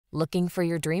Looking for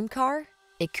your dream car?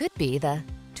 It could be the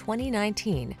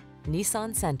 2019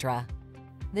 Nissan Sentra.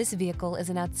 This vehicle is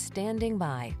an outstanding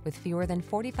buy with fewer than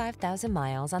 45,000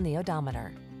 miles on the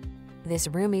odometer. This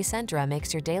roomy Sentra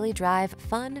makes your daily drive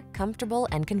fun, comfortable,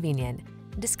 and convenient.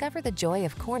 Discover the joy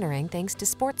of cornering thanks to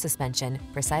sport suspension,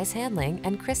 precise handling,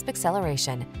 and crisp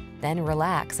acceleration. Then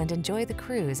relax and enjoy the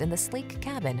cruise in the sleek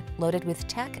cabin loaded with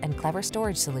tech and clever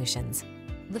storage solutions.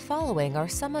 The following are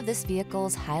some of this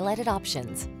vehicle's highlighted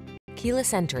options: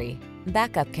 keyless entry,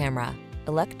 backup camera,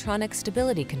 electronic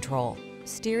stability control,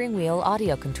 steering wheel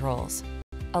audio controls,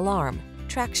 alarm,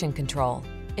 traction control,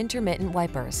 intermittent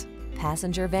wipers,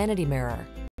 passenger vanity mirror,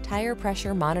 tire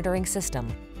pressure monitoring system,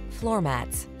 floor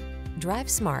mats. Drive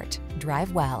smart,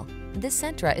 drive well. This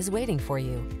Sentra is waiting for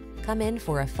you. Come in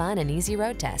for a fun and easy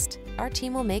road test. Our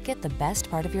team will make it the best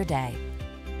part of your day.